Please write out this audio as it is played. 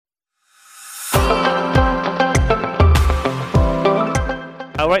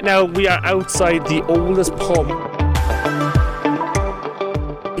Right now we are outside the oldest pub.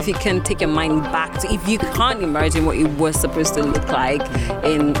 If you can take your mind back to, if you can't imagine what it was supposed to look like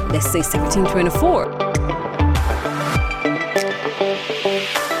in, let's say, 1724.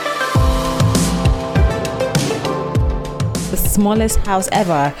 The smallest house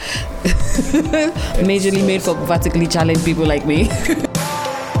ever. Majorly made for vertically challenged people like me.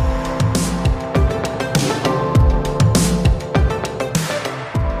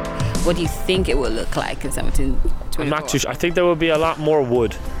 What do you think it will look like in 1724? I'm not too sure. I think there will be a lot more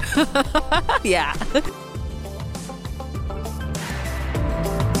wood. Yeah.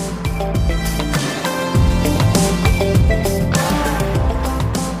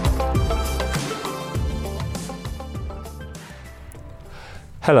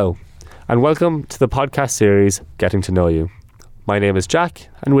 Hello, and welcome to the podcast series Getting to Know You. My name is Jack,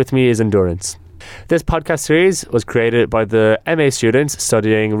 and with me is Endurance. This podcast series was created by the MA students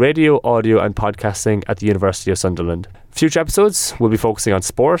studying radio, audio and podcasting at the University of Sunderland. Future episodes will be focusing on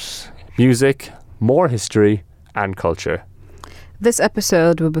sport, music, more history and culture. This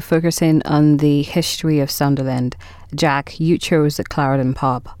episode will be focusing on the history of Sunderland. Jack, you chose the Clarendon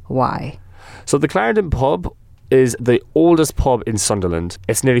pub. Why? So the Clarendon pub is the oldest pub in Sunderland.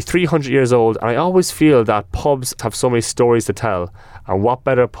 It's nearly 300 years old, and I always feel that pubs have so many stories to tell, and what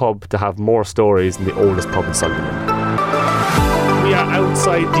better pub to have more stories than the oldest pub in Sunderland. We are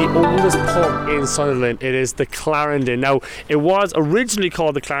outside the oldest pub in Sunderland. It is the Clarendon. Now, it was originally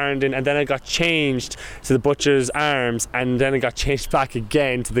called the Clarendon, and then it got changed to the Butcher's Arms, and then it got changed back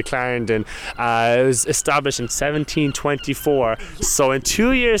again to the Clarendon. It was established in 1724, so in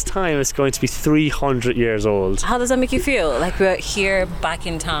 2 years' time it's going to be 300 years old. How does that make you feel? Like we're here back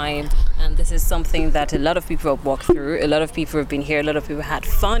in time, and this is something that a lot of people have walked through. A lot of people have been here. A lot of people had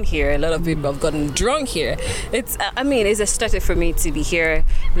fun here. A lot of people have gotten drunk here. It's aesthetic for me to be here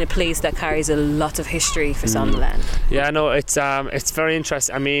in a place that carries a lot of history for Sunderland. Yeah, no, it's very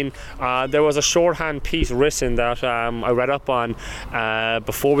interesting. I mean, there was a shorthand piece written that I read up on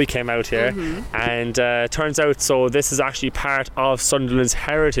before we came out here, and turns out this is actually part of Sunderland's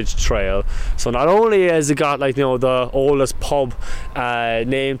heritage trail. So not only has it got the oldest pub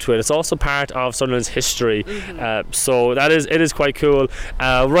name to it, it's also part of Sunderland's history. So it is quite cool.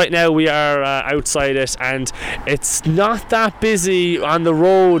 Right now we are outside it, and it's not that busy on the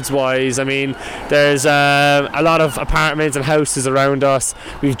roads wise. I mean, there's a lot of apartments and houses around us.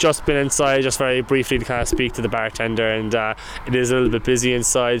 We've just been inside just very briefly to kind of speak to the bartender, and it is a little bit busy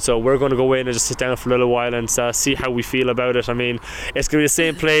inside, so we're going to go in and just sit down for a little while and see how we feel about it. I mean, it's going to be the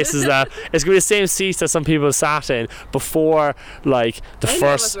same places that it's going to be the same seats that some people sat in before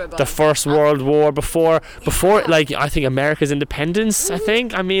the first World War, before I think America's independence.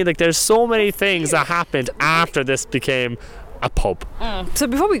 I mean, there's so many things that happened after this became a pub. So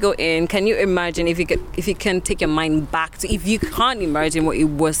before we go in, can you imagine, if you can take your mind back to, if you can't imagine what it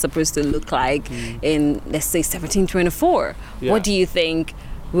was supposed to look like in, let's say, 1724, what do you think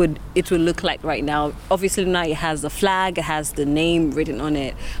it would look like right now? Obviously now it has the flag, it has the name written on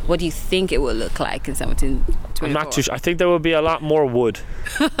it. What do you think it will look like in 1724? I'm not too sure. I think there will be a lot more wood.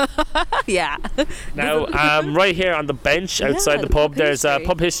 Yeah. Now, right here on the bench outside the pub, there's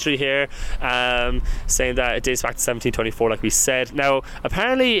pub history here, saying that it dates back to 1724, like we said. Now,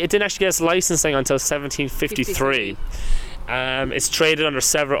 apparently it didn't actually get its licensing until 1753. It's traded under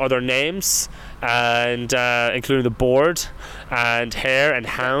several other names, and including the Board and Hare and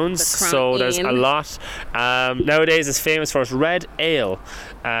Hounds. So there's a lot. Nowadays it's famous for its red ale,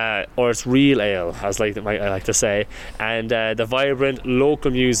 or its real ale, as I like to say, and the vibrant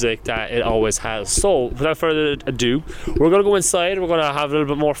local music that it always has. So without further ado, we're going to go inside. We're going to have a little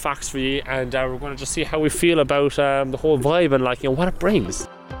bit more facts for you, and we're going to just see how we feel about the whole vibe and what it brings.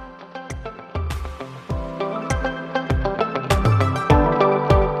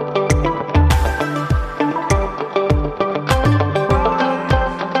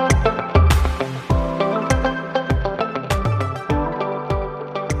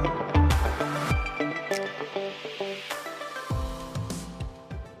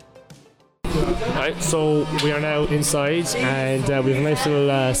 Right, so we are now inside, and we have a nice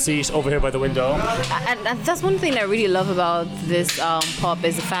little seat over here by the window. And that's one thing I really love about this pub,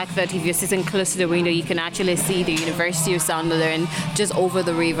 is the fact that if you're sitting close to the window, you can actually see the University of Sunderland just over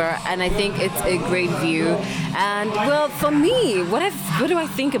the river, and I think it's a great view. And well, for me, what do I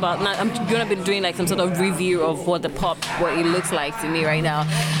think about now? I'm gonna be doing some sort of review of what the pub, what it looks like to me right now.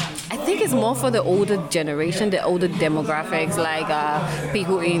 I think it's more for the older generation, the older demographics, like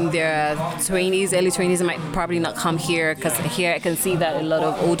people in their 20s, early 20s might probably not come here, because here I can see that a lot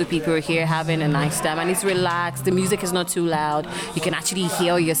of older people are here having a nice time, and it's relaxed. The music is not too loud. You can actually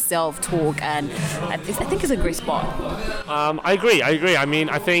hear yourself talk, and I think it's a great spot. I agree. I mean,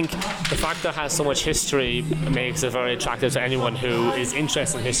 I think the fact that it has so much history makes it very attractive to anyone who is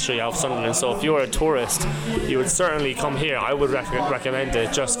interested in history of Sunderland. So if you're a tourist, you would certainly come here. I would recommend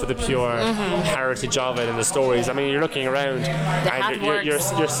it just for the pure heritage of it and the stories. I mean, you're looking around and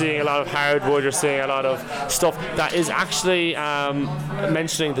you're seeing a lot of hardwood, you're seeing a lot of stuff that is actually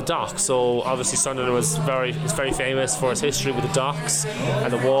mentioning the docks. So obviously Sunderland is very famous for its history with the docks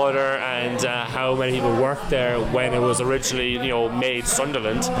and the water, and how many people worked there when it was originally made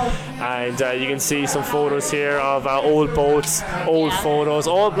Sunderland. And you can see some photos here of old boats, old photos,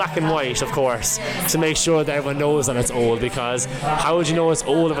 all black and white, of course, to make sure that everyone knows that it's old, because how would you know it's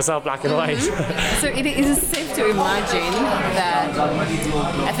old if it's not black and white? So it is safe to imagine that,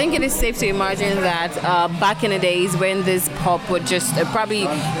 I think it is safe to imagine that back in the days when this pub was just probably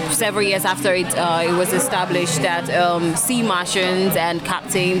several years after it was established, that sea marshals and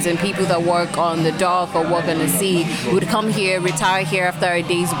captains and people that work on the dock or work on the sea would come here, retire here after a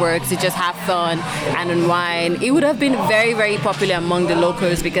day's work to just have fun and unwind. It would have been very, very popular among the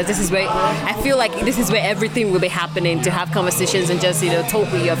locals, because this is where I feel like this is where everything will be happening, to have conversations and just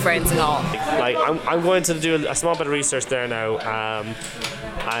talk with your friends and all. Like I'm going to do a small bit of research there now,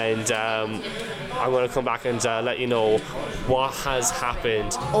 and I'm going to come back and let you know what has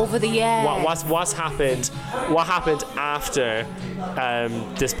happened over the years. What happened after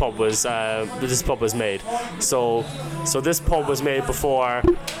this pub was made. So this pub was made before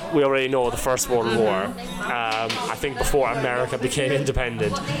we already know the First World War. I think before America became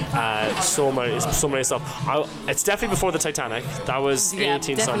independent. So many stuff. It's definitely before the Titanic. That was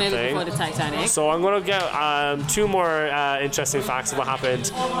 18 something. Definitely before the Titanic. So I'm going to get 2 more interesting facts of what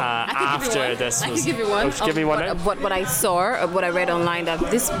happened after this. I can give you one. Give me one now. What I saw, what I read online, that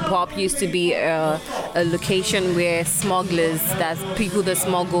this pub used to be a location where smugglers, that's people that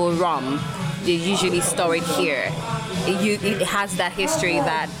smuggle rum, they usually store it here. It has that history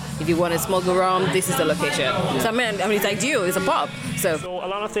that if you want to smuggle rum, this is the location. So I mean, it's ideal. It's a pub. So a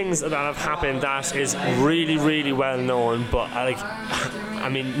lot of things that have happened that is really, really well known, but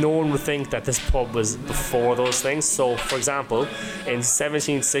no one would think that this pub was before those things. So, for example, in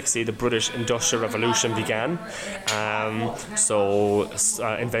 1760, the British Industrial Revolution began.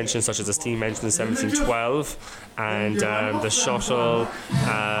 Inventions such as the steam engine in 1712 and the shuttle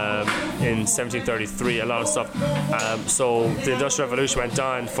in 1733, a lot of stuff. So the Industrial Revolution went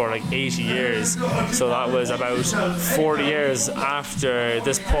on for like 80 years. So that was about 40 years after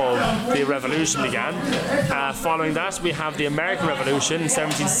this pub, the revolution began. Following that, we have the American Revolution in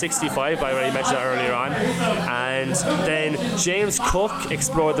 1765, I already mentioned that earlier on. And then James Cook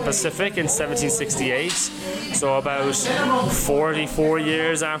explored the Pacific in 1768. So about 44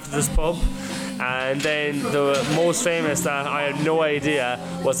 years after this pub. And then the most famous that I had no idea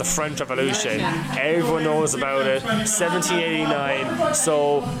was the French Revolution. Everyone knows about it. 1789.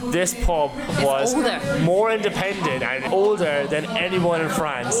 So this pub was more independent and older than anyone in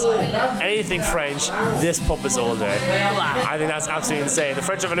France. Anything French, this pub is older. I think that's absolutely insane. The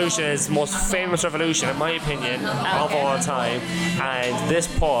French Revolution is the most famous revolution, in my opinion, of all time. And this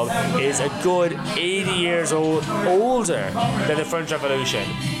pub is a good 80 years older than the French Revolution.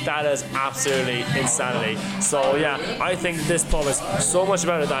 That is absolutely insanity. So yeah, I think this pub is so much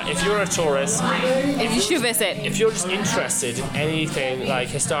about it that if you're a tourist, if you should visit, if you're just interested in anything like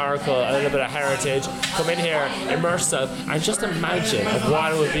historical, a little bit of heritage, come in here, immerse yourself, and just imagine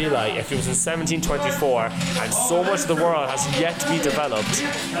what it would be like if it was in 1724 and so much of the world has yet to be developed,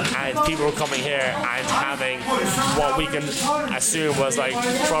 and people were coming here and having what we can assume was like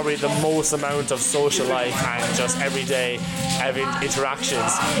probably the most amount of social life and just everyday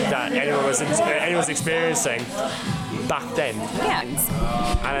interactions that anyone was experiencing back then. Yeah.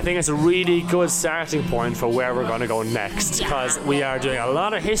 And I think it's a really good starting point for where we're going to go next, because we are doing a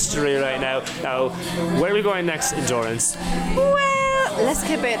lot of history right now. Now, where are we going next, Endurance? Well, let's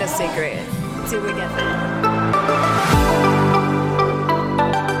keep it a secret till we get there.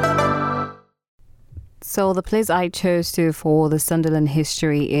 So the place I chose for the Sunderland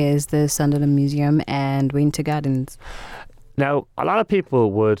history is the Sunderland Museum and Winter Gardens. Now, a lot of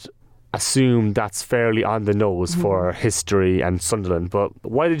people would assume that's fairly on the nose for history and Sunderland, but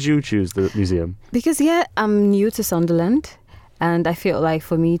why did you choose the museum? Because I'm new to Sunderland, and I feel like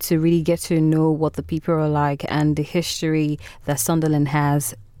for me to really get to know what the people are like and the history that Sunderland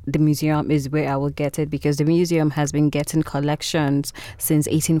has, the museum is where I will get it, because the museum has been getting collections since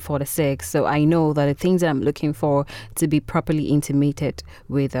 1846. So I know that the things that I'm looking for to be properly intimated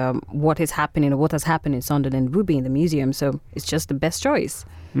with what is happening or what has happened in Sunderland will be in the museum. So it's just the best choice.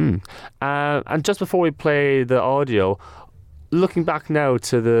 And just before we play the audio, looking back now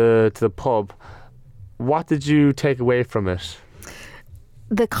to the pub, what did you take away from it?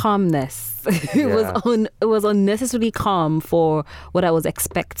 The calmness. It was unnecessarily calm for what I was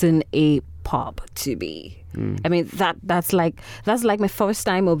expecting a pub to be. I mean, that's like my first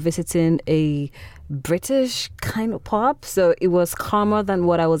time of visiting a British kind of pub, so it was calmer than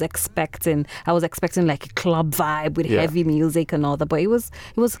what I was expecting. I was expecting like a club vibe with heavy music and all that, but it was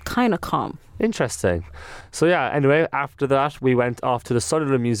kind of calm. Interesting. So yeah, anyway, after that we went off to the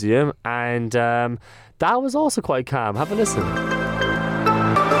Sunderland Museum, and that was also quite calm. Have a listen.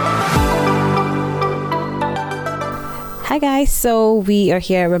 Hi guys, so we are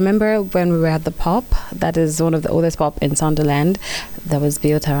here. Remember when we were at the pub? That is one of the oldest pub in Sunderland that was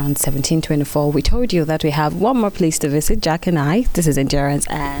built around 1724. We told you that we have one more place to visit, Jack and I. This is Endurance,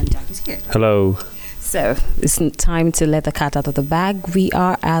 and Jack is here. Hello. So it's time to let the cat out of the bag. We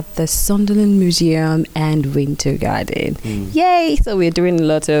are at the Sunderland Museum and Winter Garden. Yay! So we're doing a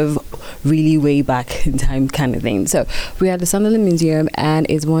lot of really way back in time kind of thing. So we're at the Sunderland Museum, and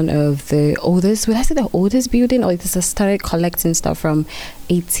it's one of the oldest, would I say the oldest building, or it started collecting stuff from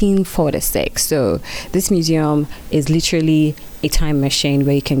 1846. So this museum is literally a time machine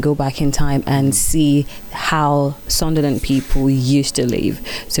where you can go back in time and see how Sunderland people used to live.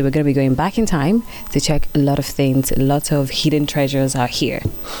 So we're going to be going back in time to check a lot of things. A lot of hidden treasures are here.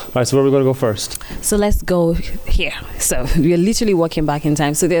 All right, so where are we going to go first? So let's go here. So we're literally walking back in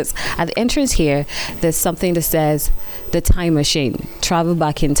time. So there's, at the entrance here, there's something that says the time machine. Travel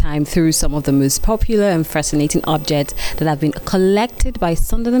back in time through some of the most popular and fascinating objects that have been collected by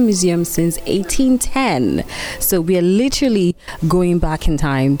Sunderland Museum since 1810. So we are literally going back in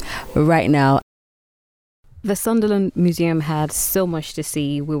time right now. The Sunderland Museum had so much to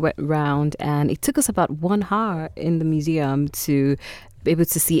see. We went round, and it took us about 1 hour in the museum to be able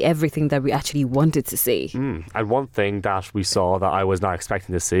to see everything that we actually wanted to see. And one thing that we saw that I was not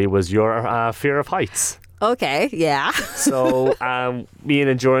expecting to see was your fear of heights. Okay, yeah. So me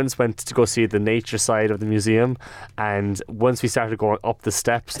and Endurance went to go see the nature side of the museum, and once we started going up the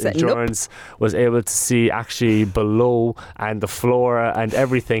steps, Endurance was able to see actually below and the floor and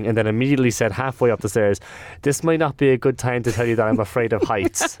everything, and then immediately said halfway up the stairs, "This might not be a good time to tell you that I'm afraid of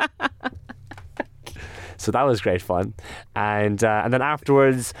heights." So that was great fun. And then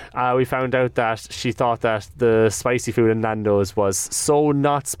afterwards, we found out that she thought that the spicy food in Nando's was so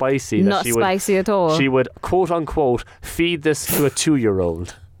not spicy. Not spicy at all. She would, quote unquote, feed this to a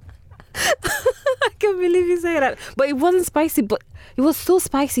 2-year-old. I can't believe you say that. But it wasn't spicy, but it was so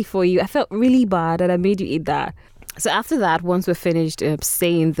spicy for you. I felt really bad that I made you eat that. So after that, once we finished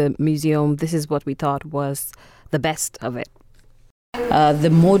staying in the museum, this is what we thought was the best of it. The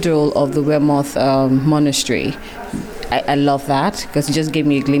model of the Wearmouth Monastery. I love that because it just gave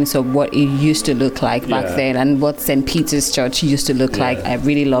me a glimpse of what it used to look like back then and what St. Peter's Church used to look like. I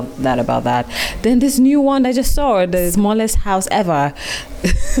really love that about that. Then this new one I just saw, the smallest house ever.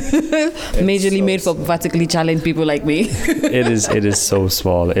 Majorly so made for vertically challenged people like me. It is so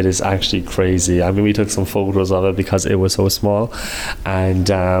small. It is actually crazy. I mean, we took some photos of it because it was so small,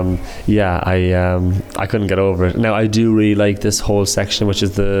 and I couldn't get over it. Now I do really like this whole section, which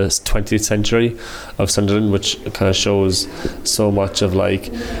is the 20th century of Sunderland, which kind of shows so much of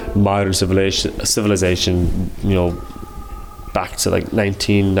like modern civilization, you know, back to like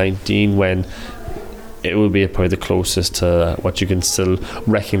 1919 when it will be probably the closest to what you can still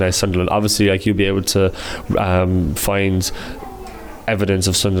recognise Sunderland. Obviously, like you'll be able to find evidence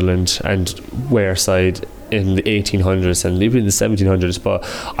of Sunderland and Wearside in the 1800s and even the 1700s, but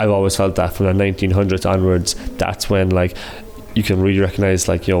I've always felt that from the 1900s onwards, that's when like you can really recognise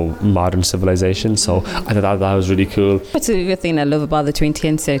like, you know, modern civilization. So I thought that was really cool. What's the other thing I love about the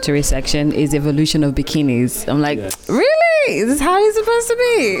 20th century section is the evolution of bikinis. I'm like, really? Is this how it's supposed to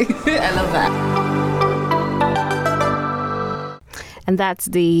be? I love that. And that's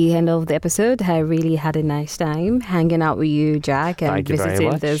the end of the episode. I really had a nice time hanging out with you, Jack, and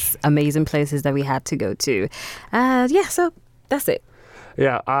visiting these amazing places that we had to go to. So that's it.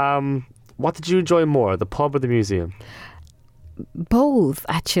 Yeah. What did you enjoy more, the pub or the museum? Both,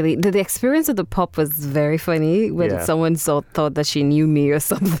 actually. The experience of the pub was very funny when someone thought that she knew me or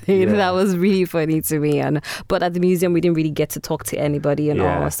something. That was really funny to me. But at the museum, we didn't really get to talk to anybody and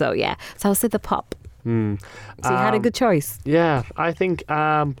all. So I would say the pub. So you had a good choice. Yeah, I think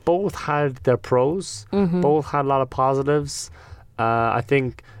both had their pros. Both had a lot of positives. I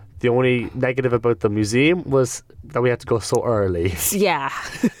think the only negative about the museum was that we had to go so early. Yeah.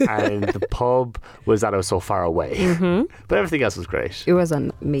 And the pub was that it was so far away. Mm-hmm. But everything else was great. It was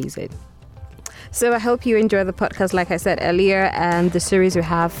amazing. So I hope you enjoy the podcast, like I said earlier. And the series will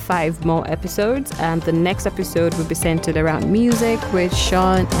have 5 more episodes. And the next episode will be centered around music with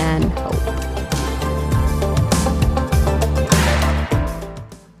Sean and Hope.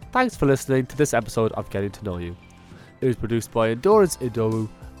 Thanks for listening to this episode of Getting to Know You. It was produced by Endurance Idowu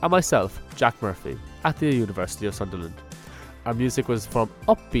and myself, Jack Murphy, at the University of Sunderland. Our music was from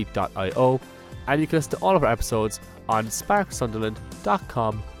upbeat.io, and you can listen to all of our episodes on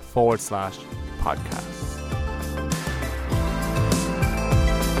sparksunderland.com/podcast.